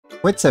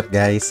What's up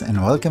guys, and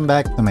welcome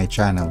back to my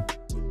channel.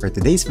 For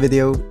today's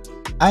video,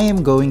 I am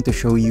going to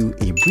show you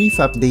a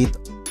brief update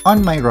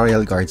on my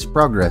Royal Guard's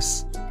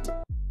progress.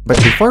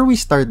 But before we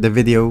start the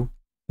video,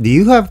 do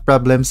you have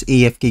problems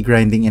AFK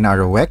grinding in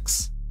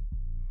ROX?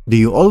 Do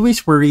you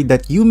always worry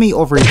that you may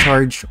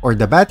overcharge or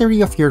the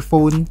battery of your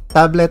phone,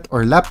 tablet,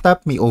 or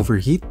laptop may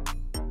overheat?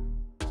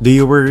 Do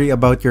you worry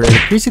about your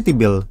electricity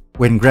bill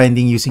when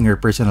grinding using your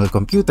personal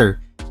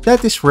computer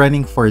that is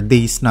running for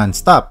days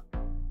non-stop?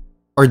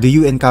 Or do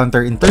you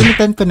encounter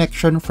intermittent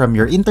connection from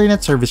your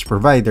internet service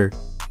provider,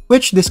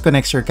 which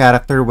disconnects your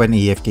character when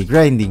AFK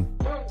grinding?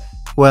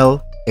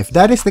 Well, if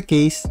that is the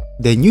case,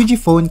 then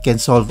UgPhone can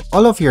solve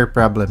all of your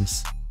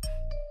problems.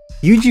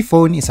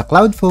 UgPhone is a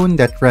cloud phone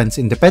that runs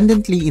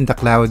independently in the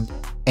cloud,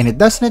 and it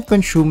does not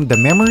consume the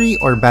memory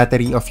or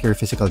battery of your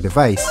physical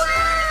device.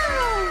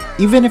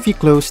 Even if you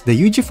close the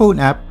UgPhone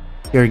app,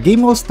 your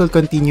game will still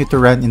continue to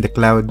run in the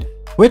cloud,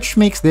 which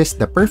makes this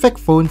the perfect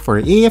phone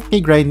for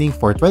AFK grinding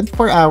for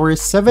 24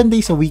 hours, 7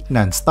 days a week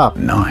non-stop.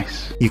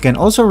 Nice. You can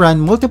also run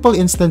multiple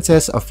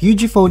instances of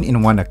UgPhone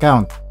in one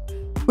account,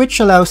 which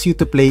allows you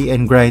to play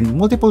and grind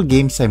multiple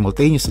games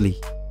simultaneously.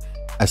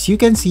 As you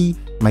can see,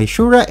 my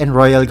Shura and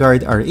Royal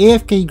Guard are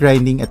AFK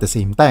grinding at the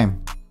same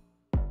time.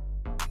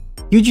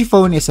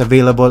 UgPhone is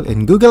available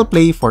in Google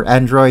Play for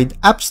Android,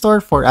 App Store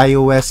for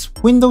iOS,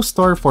 Windows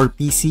Store for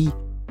PC,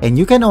 and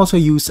you can also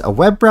use a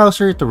web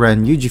browser to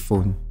run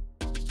UgPhone.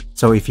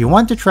 So if you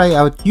want to try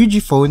out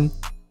UgPhone,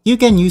 you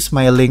can use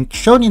my link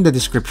shown in the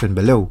description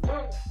below.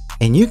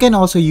 And you can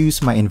also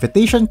use my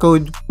invitation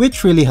code,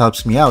 which really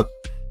helps me out.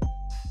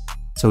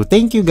 So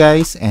thank you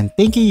guys, and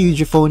thank you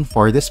UgPhone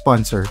for the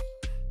sponsor.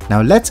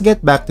 Now let's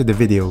get back to the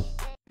video.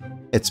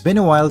 It's been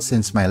a while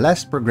since my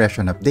last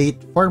progression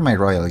update for my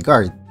Royal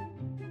Guard.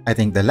 I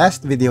think the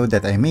last video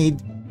that I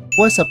made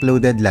was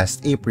uploaded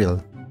last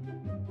April.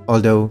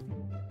 Although,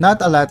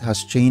 not a lot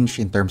has changed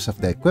in terms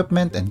of the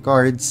equipment and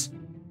cards.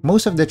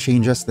 Most of the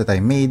changes that I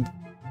made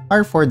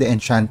are for the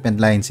enchantment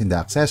lines in the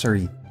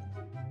accessory.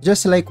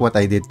 Just like what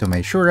I did to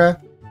my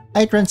Shura,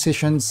 I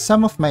transitioned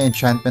some of my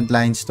enchantment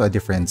lines to a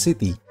different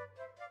city.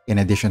 In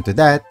addition to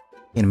that,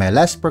 in my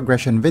last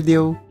progression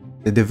video,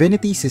 the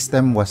divinity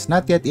system was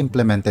not yet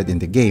implemented in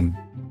the game.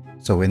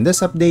 So in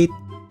this update,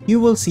 you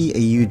will see a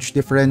huge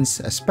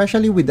difference,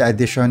 especially with the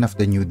addition of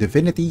the new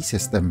divinity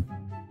system.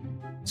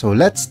 So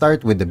let's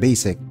start with the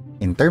basic.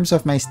 In terms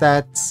of my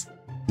stats,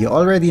 you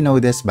already know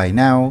this by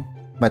now,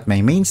 but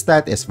my main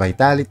stat is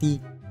Vitality,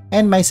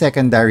 and my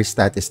secondary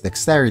stat is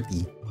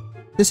Dexterity.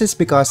 This is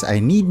because I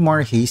need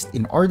more haste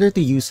in order to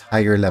use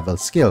higher level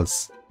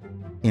skills.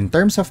 In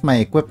terms of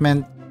my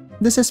equipment,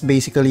 this is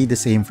basically the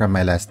same from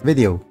my last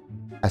video,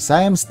 as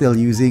I am still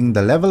using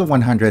the level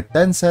 110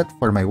 set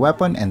for my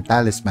weapon and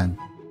talisman.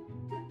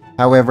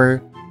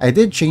 However, I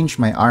did change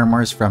my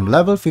armors from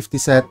level 50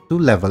 set to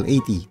level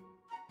 80.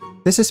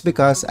 This is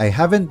because I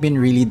haven't been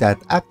really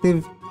that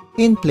active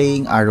in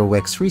playing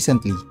ROX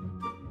recently.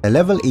 The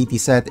level 80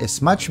 set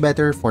is much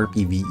better for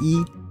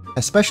PvE,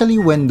 especially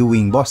when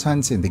doing boss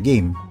hunts in the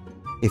game.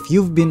 If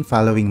you've been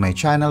following my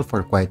channel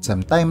for quite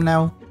some time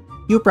now,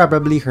 you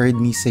probably heard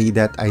me say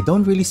that I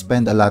don't really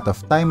spend a lot of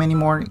time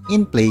anymore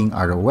in playing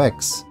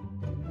ROX.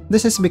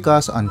 This is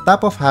because on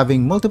top of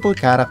having multiple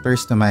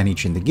characters to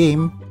manage in the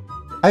game,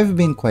 I've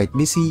been quite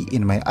busy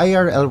in my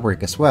IRL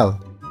work as well.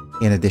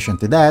 In addition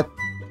to that,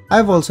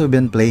 I've also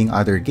been playing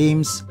other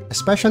games,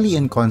 especially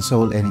in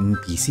console and in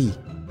PC.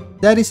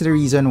 That is the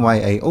reason why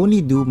I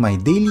only do my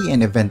daily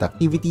and event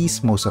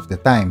activities most of the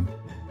time.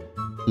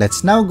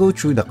 Let's now go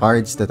through the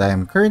cards that I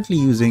am currently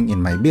using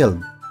in my build.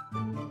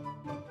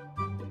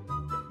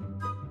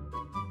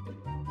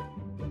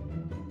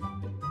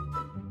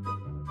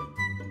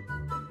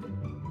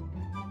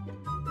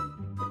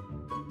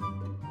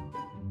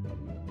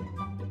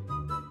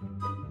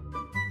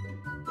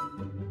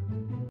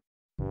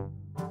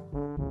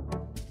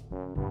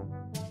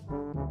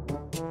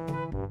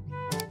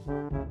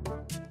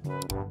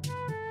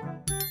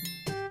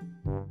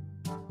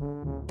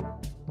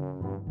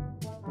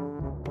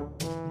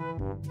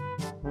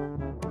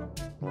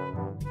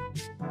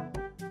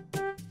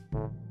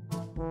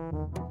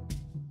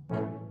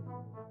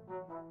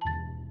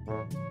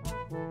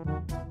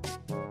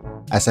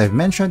 As I've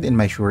mentioned in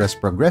my Shura's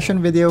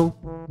progression video,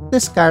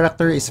 this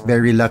character is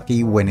very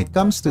lucky when it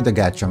comes to the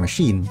gacha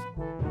machine.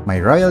 My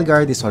Royal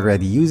Guard is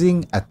already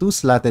using a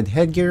 2-slotted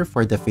headgear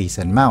for the face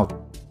and mouth.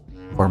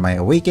 For my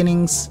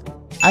awakenings,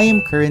 I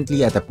am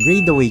currently at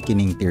Upgrade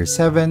Awakening Tier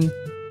 7,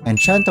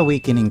 Enchant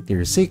Awakening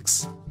Tier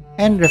 6,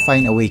 and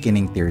Refine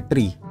Awakening Tier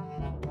 3.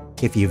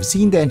 If you've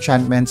seen the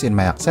enchantments in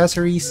my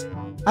accessories,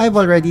 I've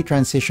already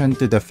transitioned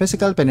to the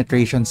Physical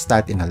Penetration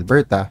stat in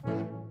Alberta.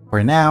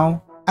 For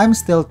now, I'm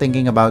still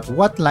thinking about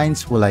what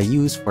lines will I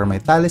use for my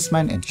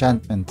talisman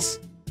enchantments.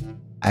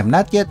 I'm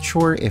not yet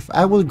sure if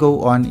I will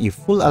go on a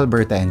full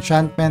Alberta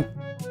enchantment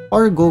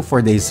or go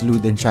for the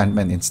Slewed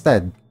enchantment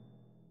instead.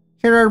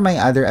 Here are my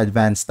other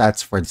advanced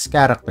stats for this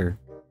character.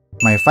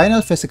 My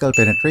final physical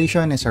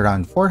penetration is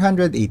around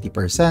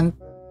 480%,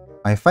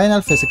 my final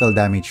physical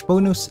damage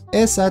bonus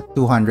is at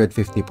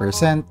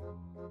 250%,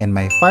 and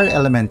my Fire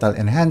Elemental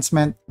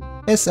enhancement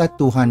is at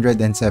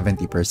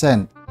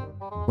 270%.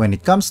 When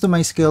it comes to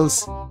my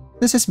skills,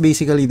 this is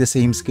basically the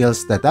same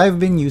skills that I've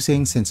been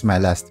using since my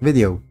last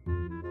video.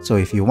 So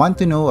if you want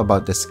to know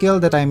about the skill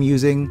that I'm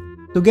using,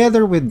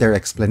 together with their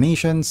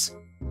explanations,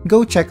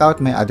 go check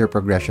out my other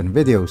progression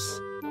videos.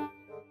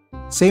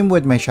 Same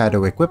with my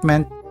shadow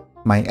equipment,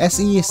 my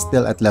SE is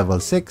still at level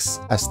 6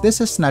 as this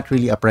is not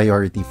really a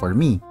priority for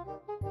me.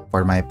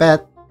 For my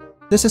pet,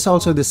 this is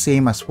also the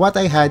same as what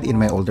I had in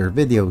my older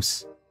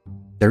videos.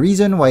 The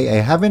reason why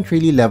I haven't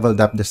really leveled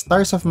up the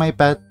stars of my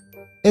pet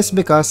is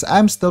because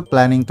I'm still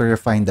planning to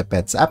refine the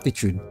pet's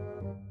aptitude.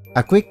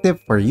 A quick tip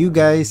for you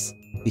guys,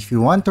 if you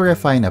want to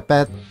refine a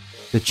pet,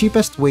 the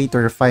cheapest way to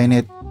refine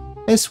it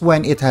is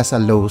when it has a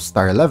low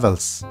star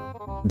levels.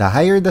 The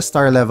higher the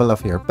star level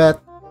of your pet,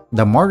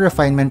 the more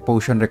refinement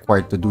potion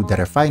required to do the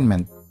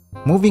refinement.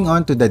 Moving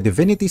on to the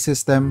divinity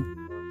system,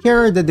 here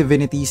are the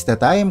divinities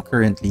that I am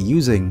currently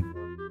using.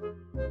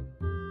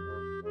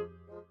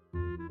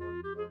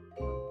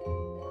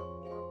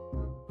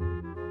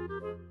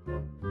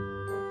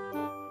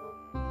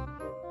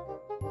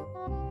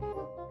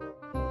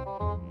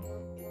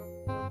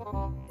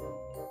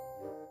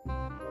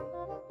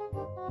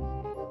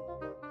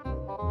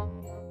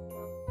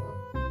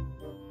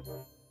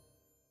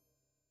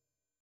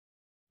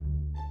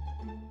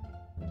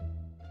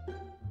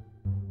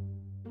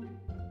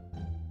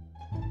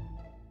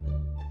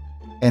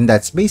 And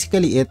that's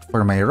basically it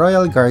for my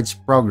Royal Guard's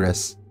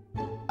progress.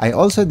 I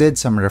also did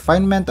some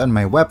refinement on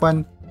my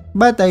weapon,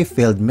 but I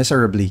failed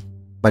miserably.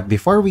 But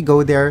before we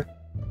go there,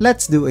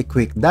 let's do a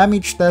quick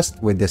damage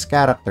test with this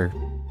character.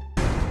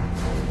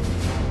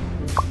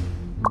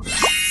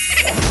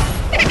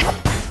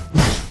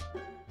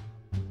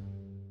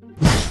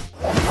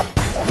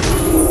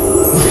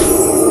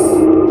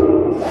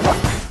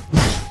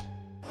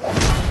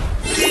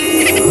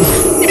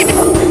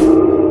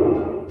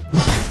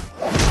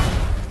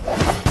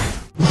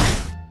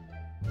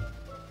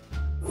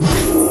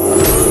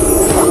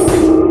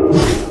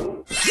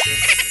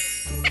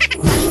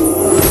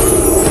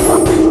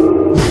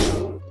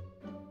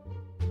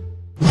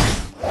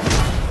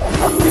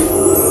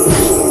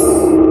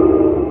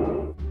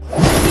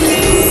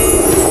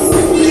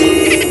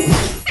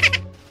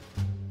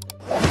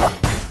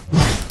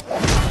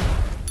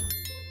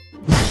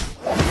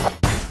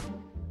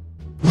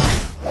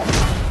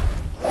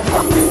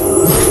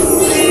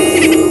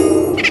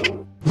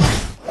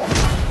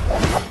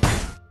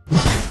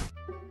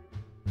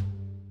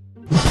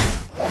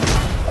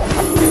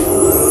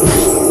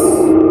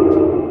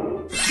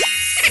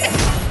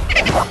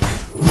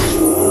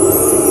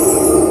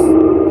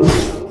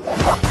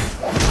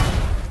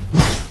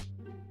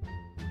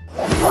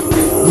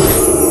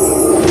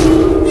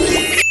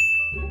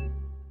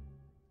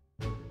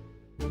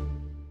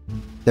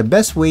 The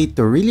best way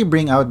to really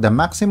bring out the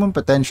maximum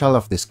potential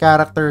of this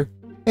character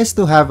is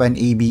to have an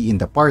AB in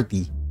the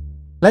party.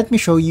 Let me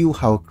show you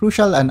how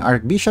crucial an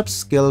Archbishop's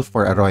skill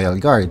for a Royal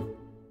Guard.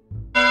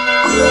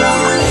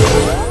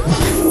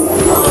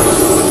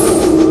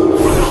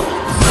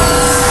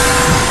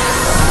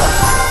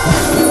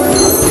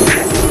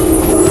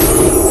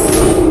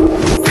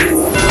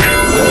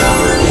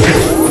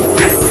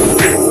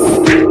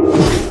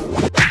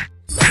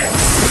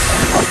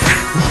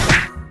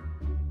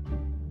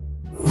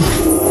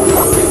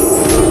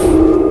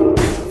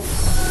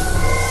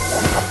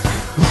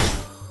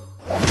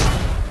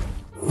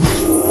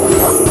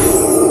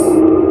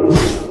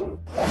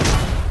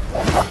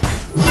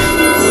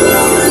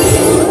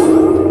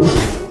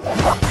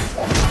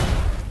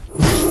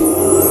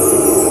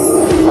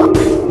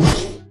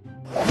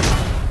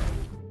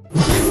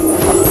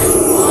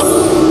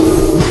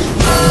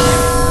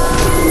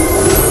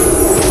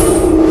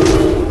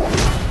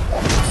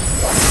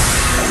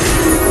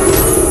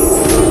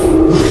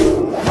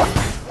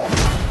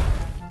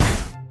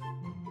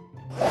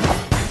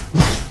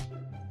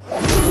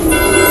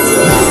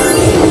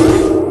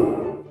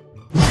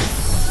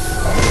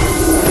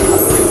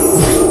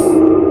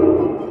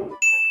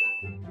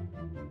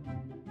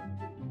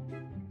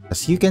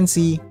 As you can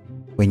see,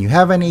 when you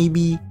have an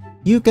AB,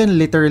 you can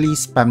literally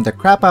spam the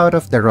crap out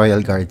of the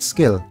Royal Guard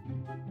skill,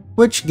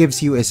 which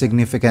gives you a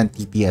significant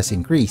DPS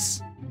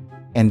increase.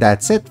 And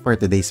that's it for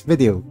today's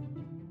video.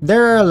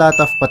 There are a lot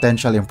of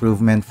potential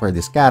improvement for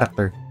this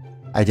character.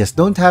 I just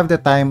don't have the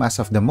time as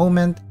of the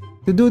moment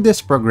to do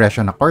this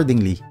progression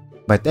accordingly.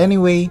 But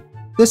anyway,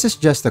 this is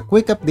just a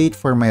quick update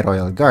for my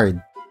Royal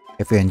Guard.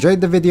 If you enjoyed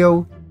the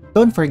video,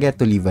 don't forget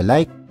to leave a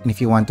like, and if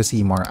you want to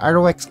see more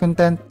ROX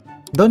content,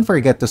 don't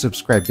forget to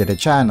subscribe to the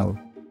channel.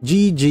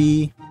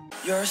 GG!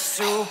 You're a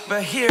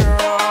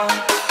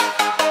superhero.